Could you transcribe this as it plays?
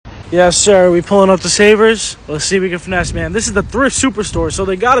Yes, sir. We pulling up the savers. Let's see if we can finesse, man. This is the thrift superstore, so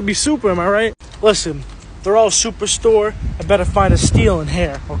they gotta be super, am I right? Listen, they're all superstore. I better find a steal in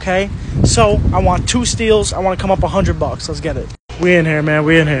here, okay? So, I want 2 steals. I want to come up $100. Let's get it. We in here, man.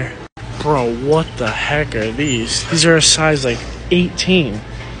 We in here. Bro, what the heck are these? These are a size, like, 18.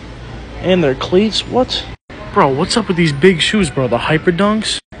 And they're cleats? What? Bro, what's up with these big shoes, bro? The Hyper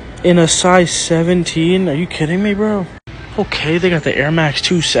Dunks? In a size 17? Are you kidding me, bro? Okay, they got the Air Max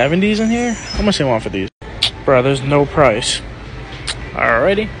 270s in here. How much they want for these? Bro, there's no price.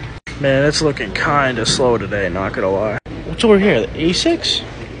 Alrighty. Man, it's looking kind of slow today, not gonna lie. What's over here? The Asics?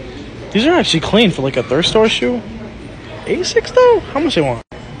 These are actually clean for like a thrift store shoe. Asics though? How much they want?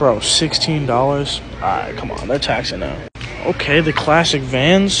 Bro, $16. Alright, come on, they're taxing now. Okay, the classic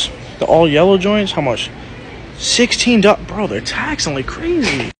Vans. The all yellow joints, how much? $16. Bro, they're taxing like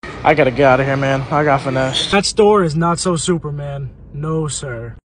crazy. I gotta get out of here, man. I got finesse. That store is not so super, man. No, sir.